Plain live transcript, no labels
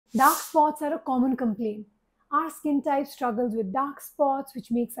Dark spots are a common complaint. Our skin type struggles with dark spots, which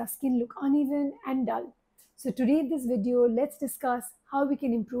makes our skin look uneven and dull. So today in this video, let's discuss how we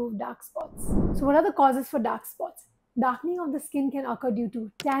can improve dark spots. So what are the causes for dark spots? Darkening of the skin can occur due to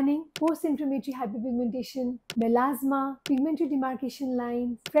tanning, post-inflammatory hyperpigmentation, melasma, pigmentary demarcation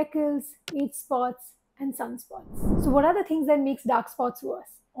lines, freckles, age spots, and sunspots. So what are the things that makes dark spots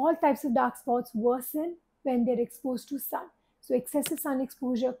worse? All types of dark spots worsen when they're exposed to sun. So excessive sun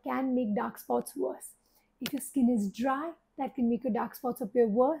exposure can make dark spots worse. If your skin is dry, that can make your dark spots appear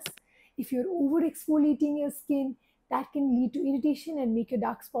worse. If you're over exfoliating your skin, that can lead to irritation and make your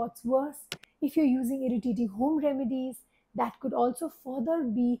dark spots worse. If you're using irritating home remedies, that could also further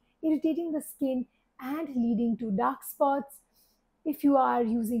be irritating the skin and leading to dark spots. If you are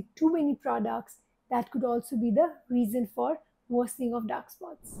using too many products, that could also be the reason for worsening of dark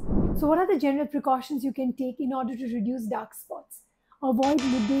spots. So what are the general precautions you can take in order to reduce dark spots? Avoid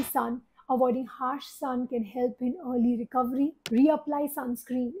midday sun. Avoiding harsh sun can help in early recovery. Reapply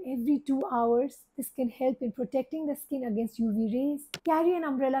sunscreen every 2 hours. This can help in protecting the skin against UV rays. Carry an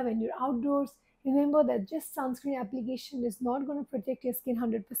umbrella when you're outdoors. Remember that just sunscreen application is not going to protect your skin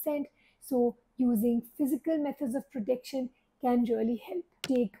 100%. So using physical methods of protection can really help.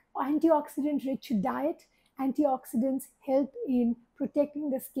 Take antioxidant rich diet. Antioxidants help in protecting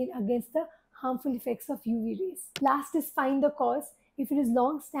the skin against the harmful effects of UV rays. Last is find the cause. If it is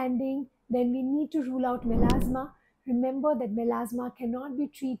long standing, then we need to rule out melasma. Remember that melasma cannot be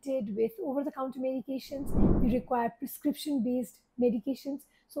treated with over-the-counter medications. We require prescription-based medications.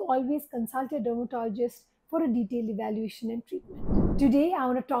 So always consult a dermatologist for a detailed evaluation and treatment. Today, I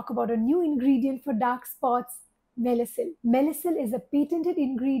want to talk about a new ingredient for dark spots, Melasyl. Melasyl is a patented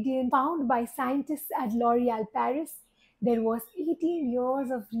ingredient found by scientists at Loreal Paris. There was 18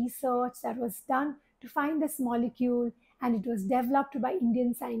 years of research that was done to find this molecule, and it was developed by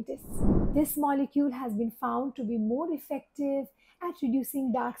Indian scientists. This molecule has been found to be more effective at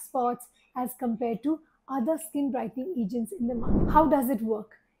reducing dark spots as compared to other skin brightening agents in the market. How does it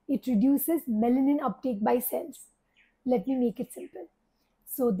work? It reduces melanin uptake by cells. Let me make it simple.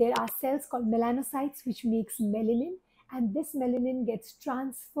 So there are cells called melanocytes which makes melanin, and this melanin gets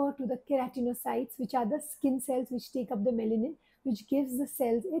transferred to the keratinocytes, which are the skin cells which take up the melanin, which gives the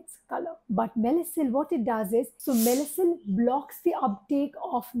cells its color. But Melasyl, what it does is, so Melasyl blocks the uptake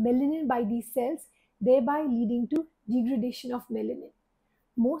of melanin by these cells, thereby leading to degradation of melanin.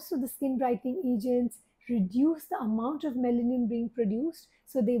 Most of the skin brightening agents reduce the amount of melanin being produced,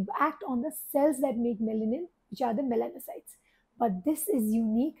 so they act on the cells that make melanin, which are the melanocytes. But this is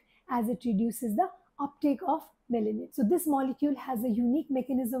unique as it reduces the uptake of melanin. So this molecule has a unique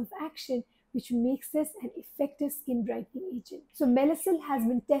mechanism of action which makes this an effective skin brightening agent. So Melasyl has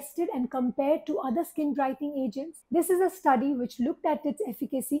been tested and compared to other skin brightening agents. This is a study which looked at its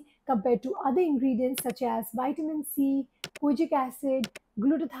efficacy compared to other ingredients such as vitamin C, kojic acid,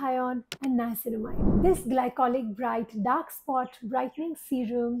 glutathione, and niacinamide. This glycolic bright dark spot brightening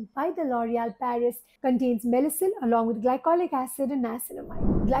serum by the L'Oreal Paris contains Melasyl along with glycolic acid and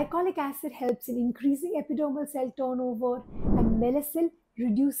niacinamide. Glycolic acid helps in increasing epidermal cell turnover, and Melasyl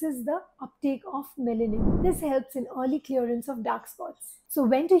reduces the uptake of melanin. This helps in early clearance of dark spots. So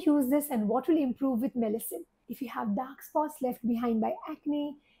when to use this and what will improve with Melasyl? If you have dark spots left behind by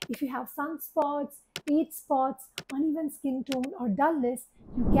acne, if you have sunspots, age spots, uneven skin tone, or dullness,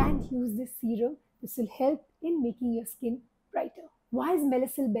 you can use this serum. This will help in making your skin brighter. Why is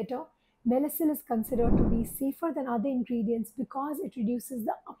Melasyl better? Melasyl is considered to be safer than other ingredients because it reduces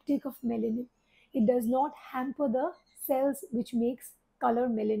the uptake of melanin. It does not hamper the cells which makes color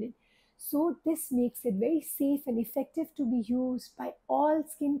melanin. So this makes it very safe and effective to be used by all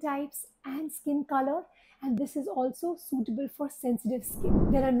skin types and skin color, and this is also suitable for sensitive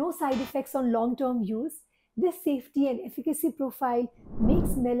skin. There are no side effects on long-term use. This safety and efficacy profile makes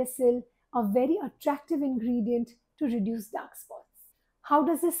Melasyl a very attractive ingredient to reduce dark spots. How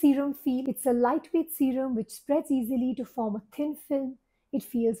does the serum feel? It's a lightweight serum which spreads easily to form a thin film. It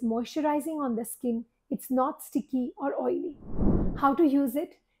feels moisturizing on the skin. It's not sticky or oily. How to use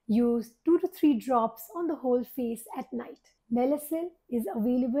it? Use 2 to 3 drops on the whole face at night. Melasyl is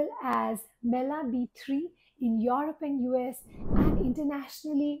available as Mela B3 in Europe and US, and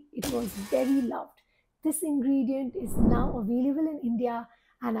internationally it was very loved. This ingredient is now available in India,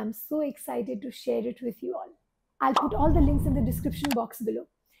 and I'm so excited to share it with you all. I'll put all the links in the description box below.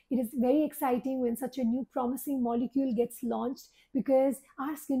 It is very exciting when such a new promising molecule gets launched because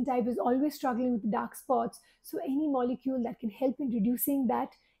our skin type is always struggling with dark spots. So any molecule that can help in reducing that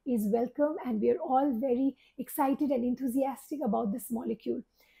is welcome, and we are all very excited and enthusiastic about this molecule.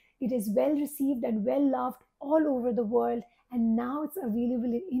 It is well received and well loved all over the world, and now it's available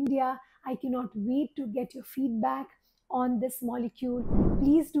in India. I cannot wait to get your feedback on this molecule.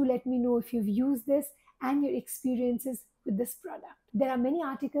 Please do let me know if you've used this and your experiences with this product. There are many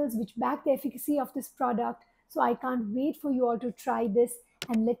articles which back the efficacy of this product, so I can't wait for you all to try this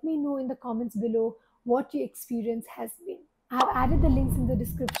and let me know in the comments below what your experience has been. I have added the links in the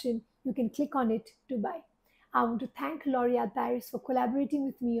description. You can click on it to buy. I want to thank L'Oreal Paris for collaborating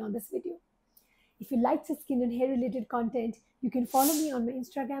with me on this video. If you like such skin and hair related content, you can follow me on my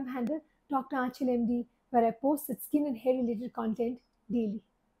Instagram handle, Dr. Aanchal MD, where I post such skin and hair related content daily.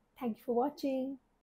 Thank you for watching.